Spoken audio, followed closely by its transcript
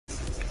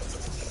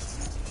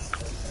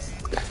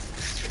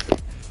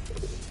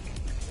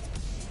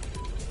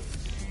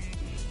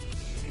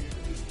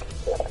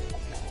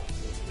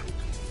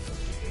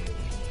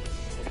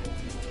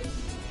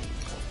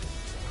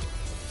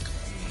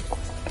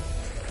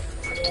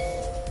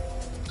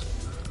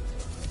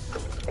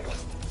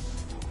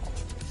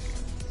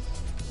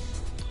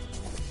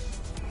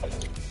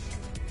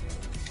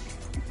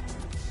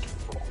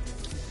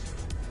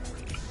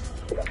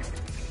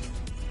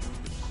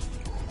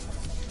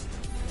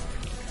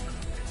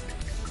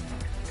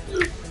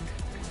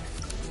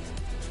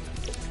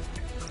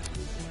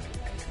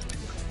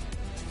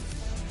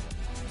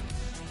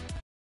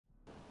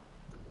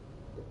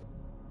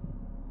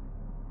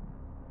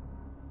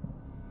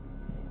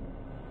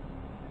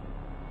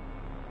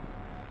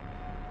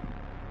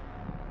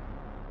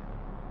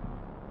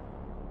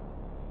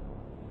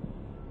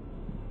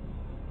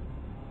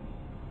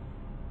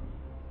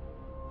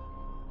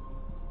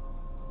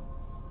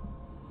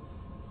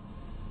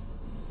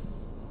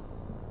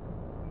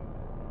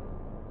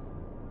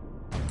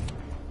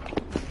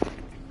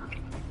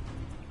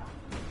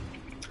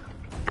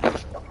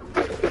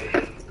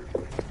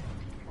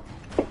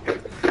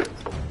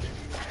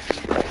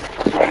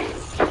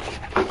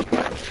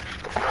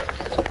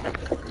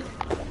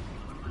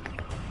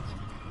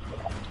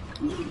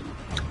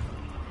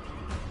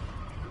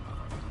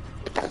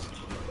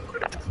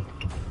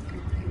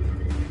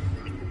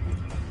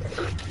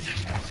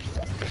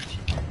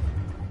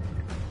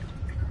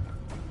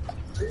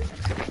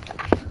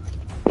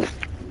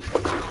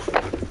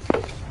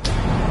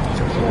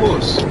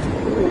this.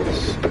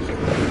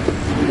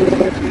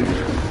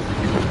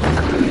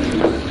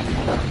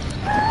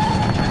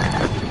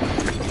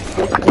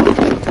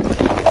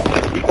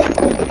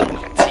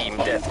 Team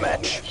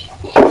deathmatch.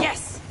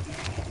 Yes.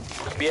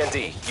 BND,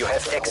 you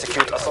have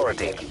execute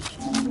authority.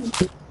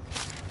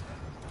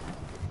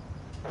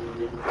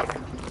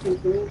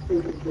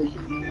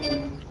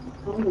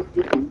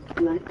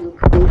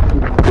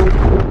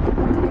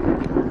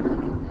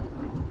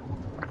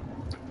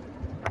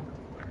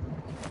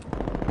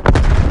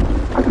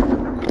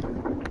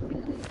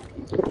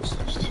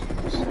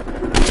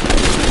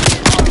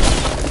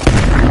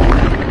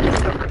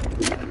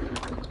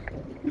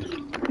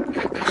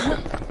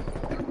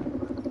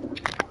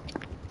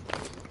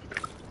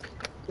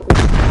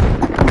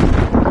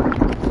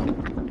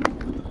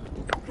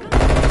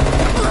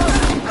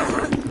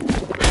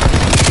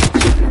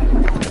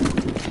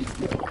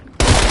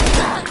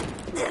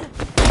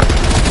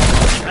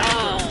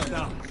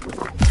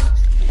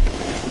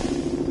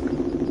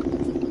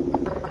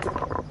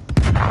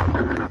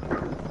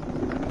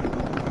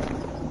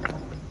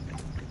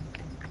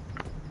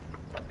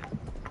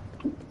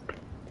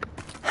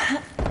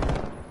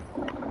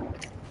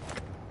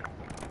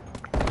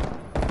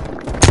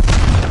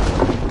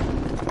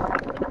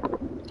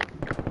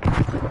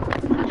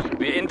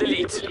 We're in the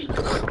lead.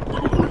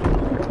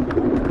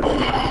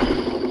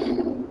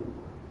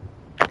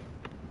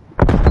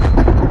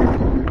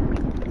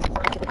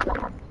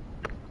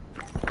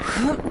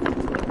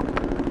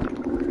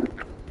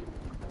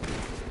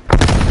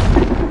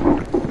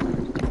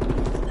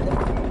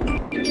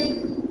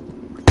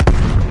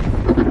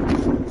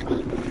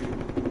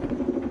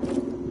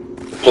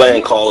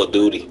 Playing Call of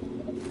Duty.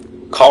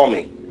 Call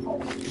me.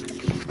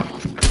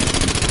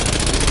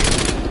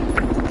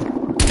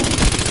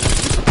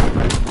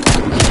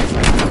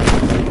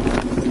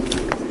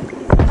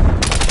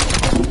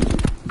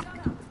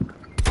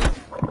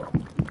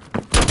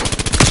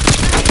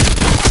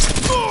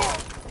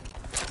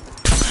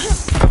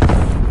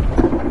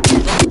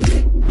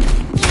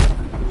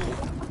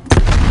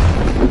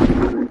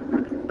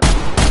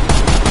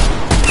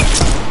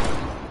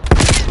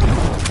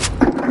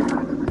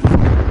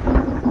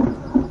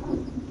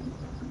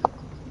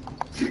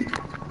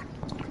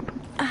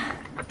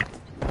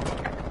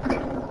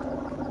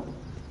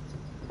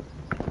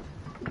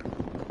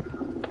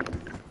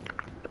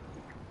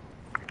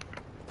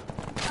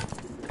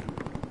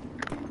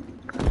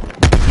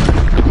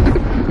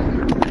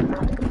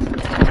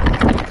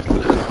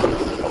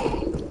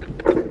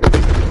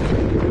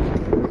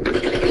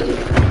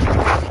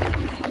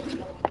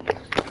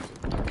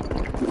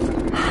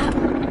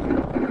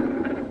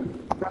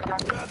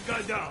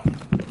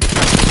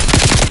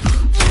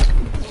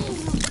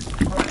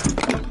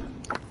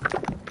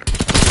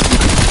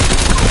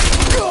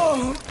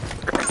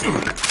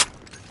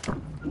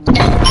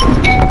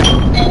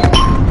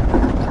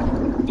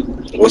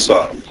 What's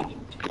up?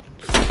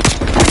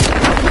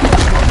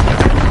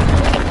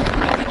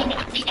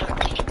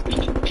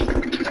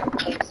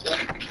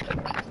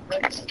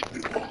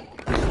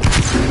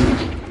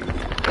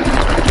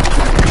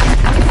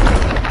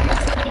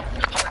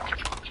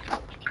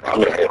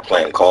 I'm in here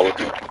playing Call of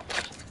Duty.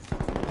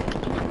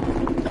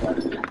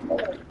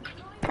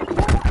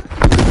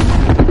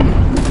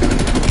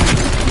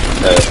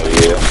 Hell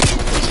yeah.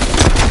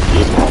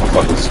 These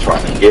motherfuckers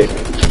trying to get me.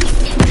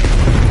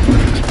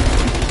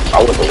 I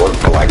went to work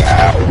for like an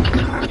hour.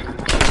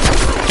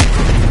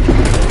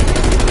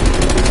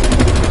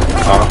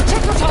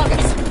 Check the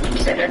targets.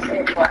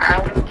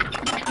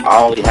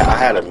 I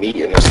had a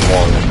meeting this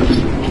morning.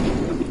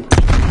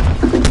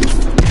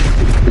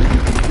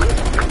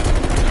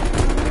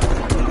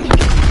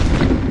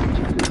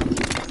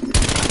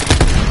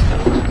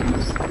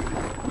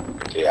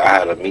 Yeah, I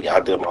had a meeting. I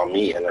did my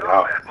meeting, and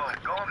I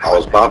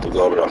was about to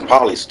go, but I'm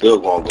probably still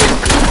gonna go.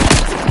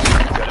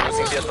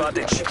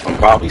 I'm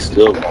probably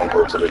still gonna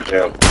go to the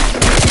gym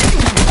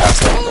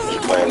after I'm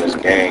finished playing this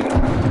game.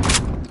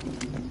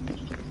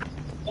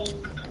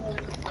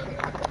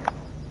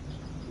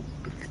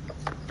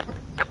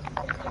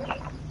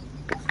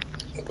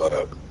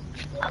 But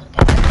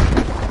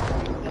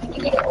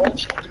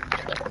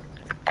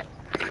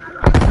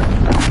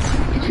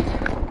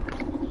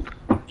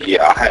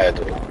yeah, I had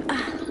to.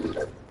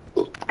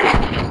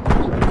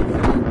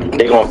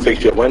 They gonna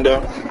fix your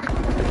window?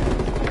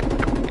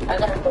 I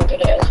gotta go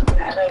get it.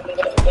 I gotta get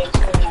it fixed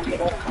when I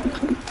get up.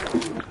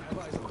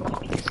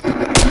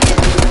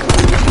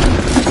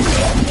 I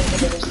can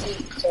get a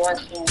receipt so I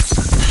can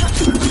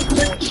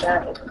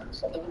screenshot it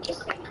so that we can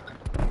see.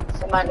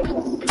 Somebody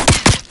can see.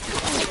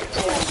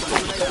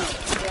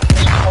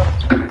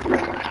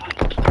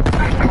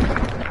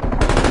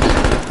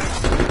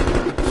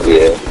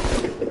 Yeah.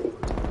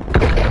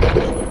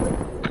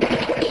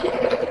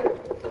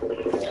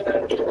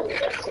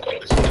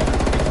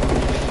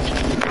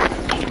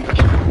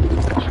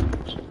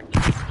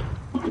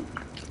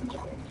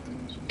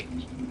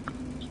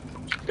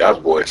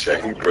 That boy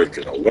said he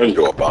breaking a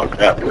window about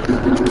that one.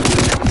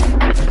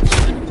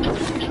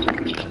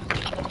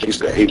 He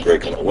said he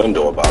breaking a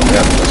window about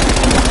that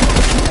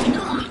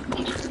one.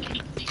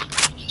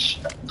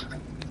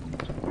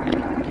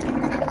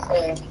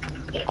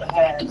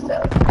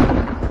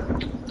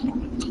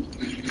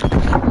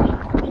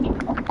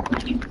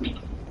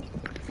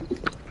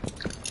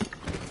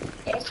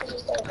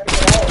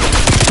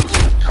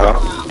 Huh?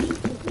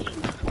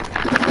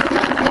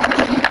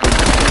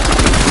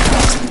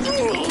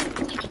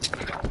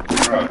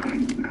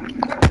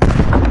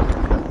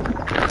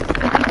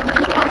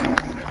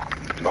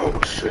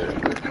 Oh shit.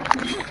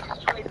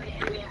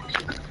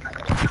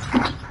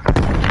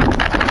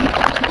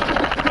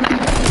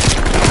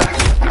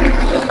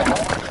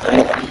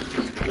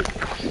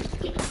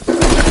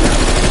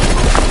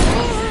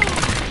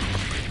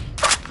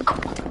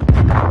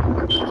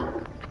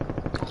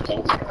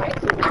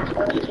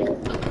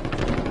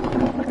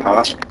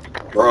 Huh?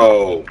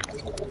 Bro.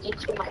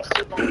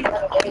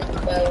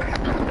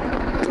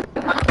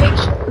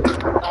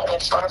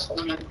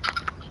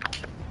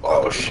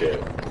 Oh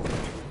shit.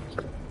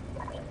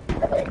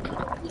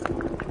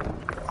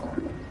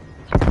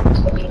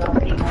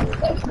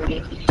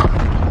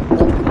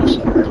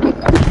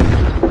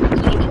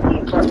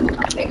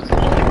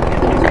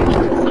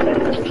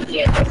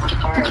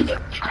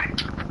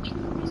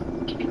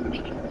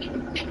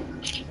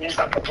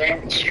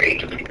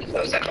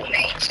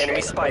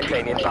 Enemy spy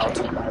plane inbound.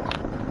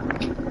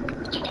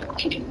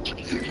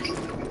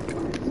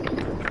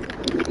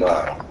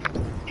 Nah.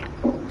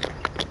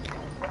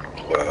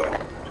 Well.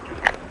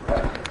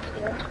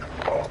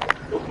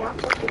 Oh, my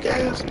fucking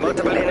gas.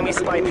 Multiple enemy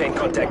spy plane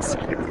contacts.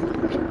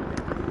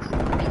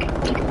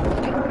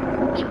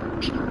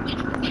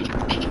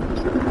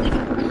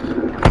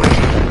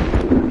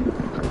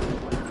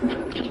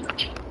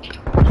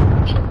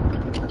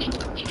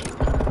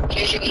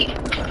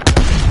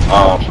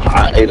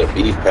 I ate a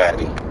beef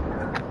patty.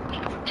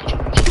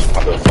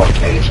 I've been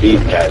fucking eating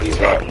beef patties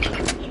up.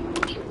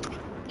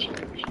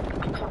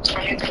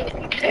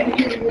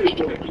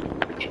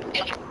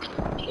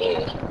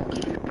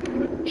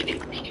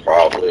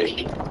 Probably.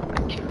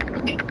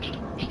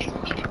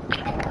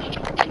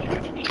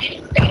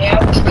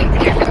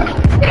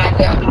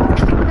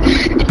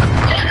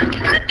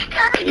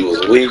 He was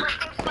weak.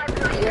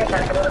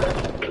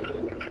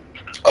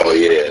 Oh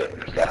yeah,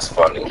 that's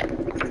funny.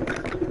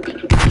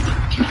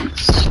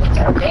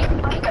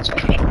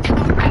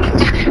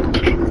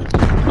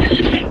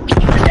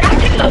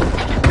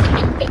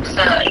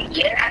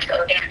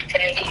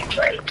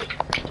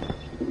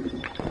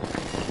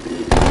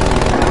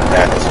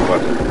 That is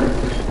funny.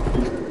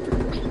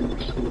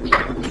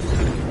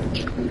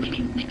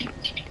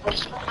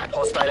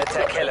 Hostile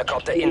attack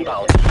helicopter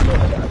inbound.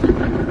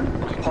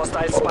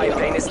 Hostile spy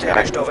plane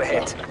established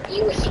overhead.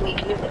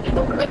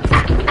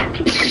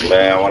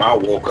 Man, when I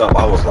woke up,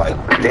 I was like,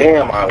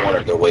 damn, I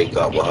wanted to wake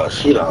up with her.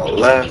 She done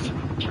left.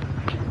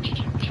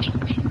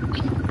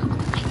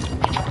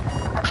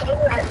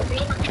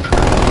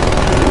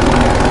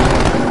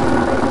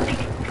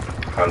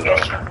 I know.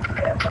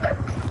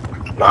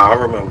 Nah, I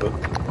remember.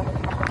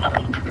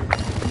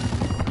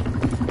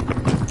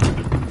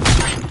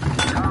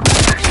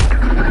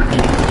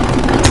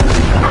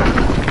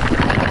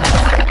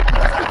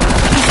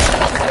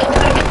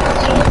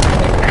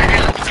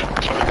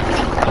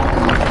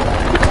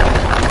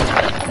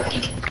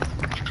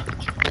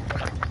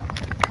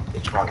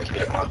 Trying to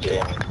get my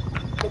damn.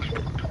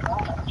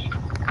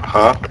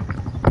 Huh?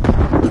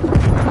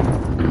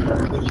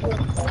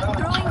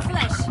 Throwing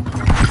flash.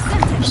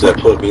 You said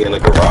put me in the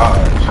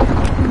garage.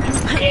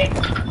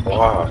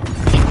 Why?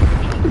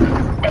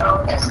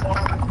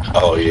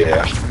 Oh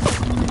yeah.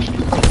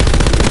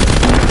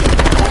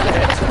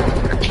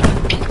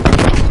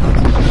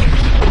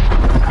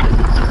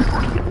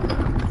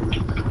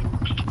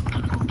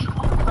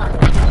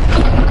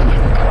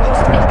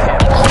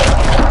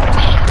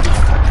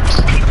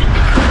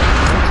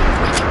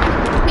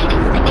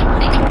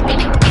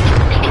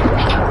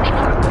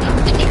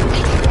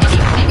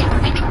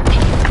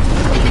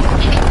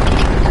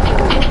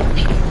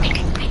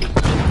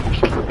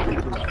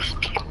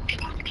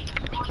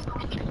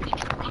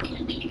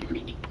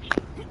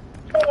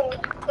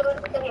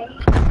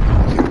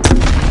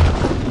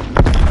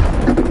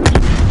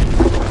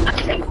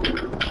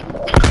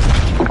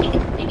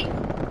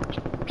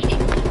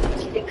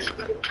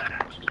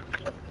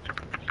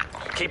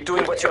 Keep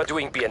doing what you are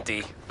doing,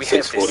 BND. We have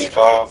this.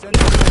 645.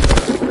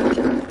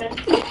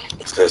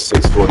 It says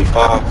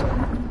 645.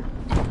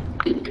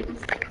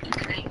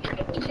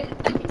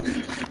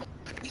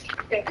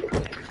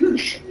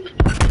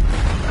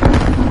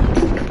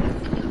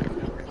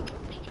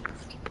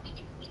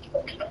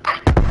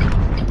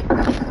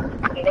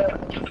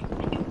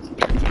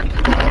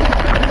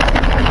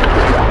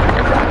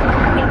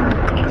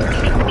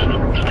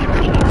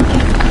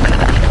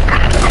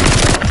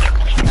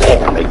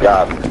 Damn, they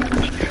got me.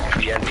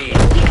 BND.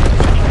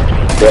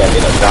 Damn, they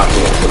done got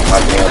me and took my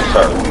damn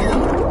turret.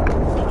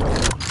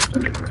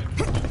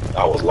 I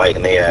was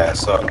lighting their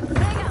ass up.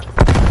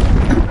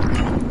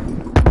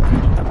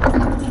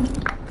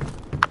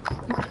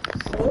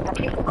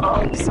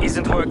 This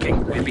isn't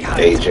working. We'll be high.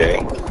 AJ.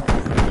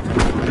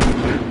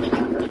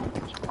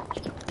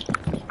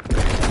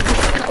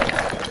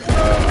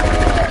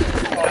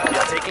 We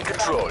are taking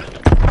control.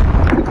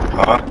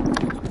 Huh?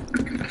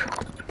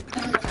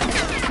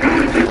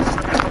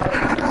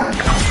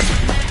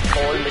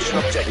 All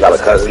mission Objective Got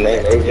a cousin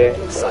named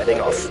AJ?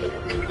 signing off.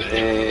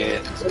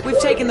 Man. We've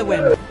taken the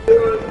win.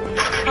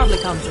 Probably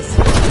comes as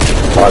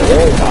My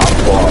name's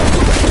Aqua.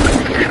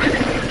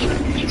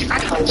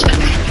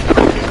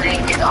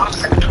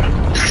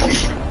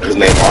 His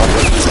name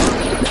Aqua.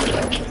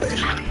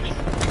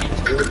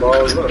 Who's the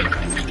ball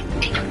look?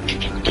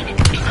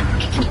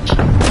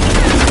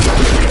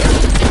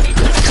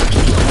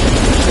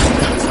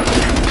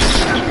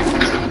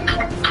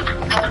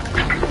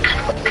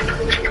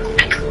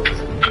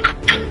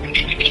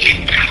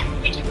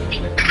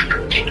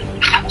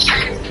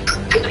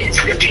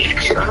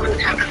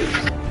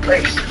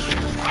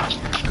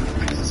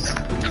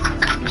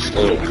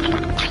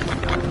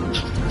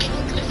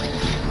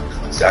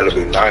 That'll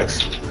be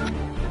nice.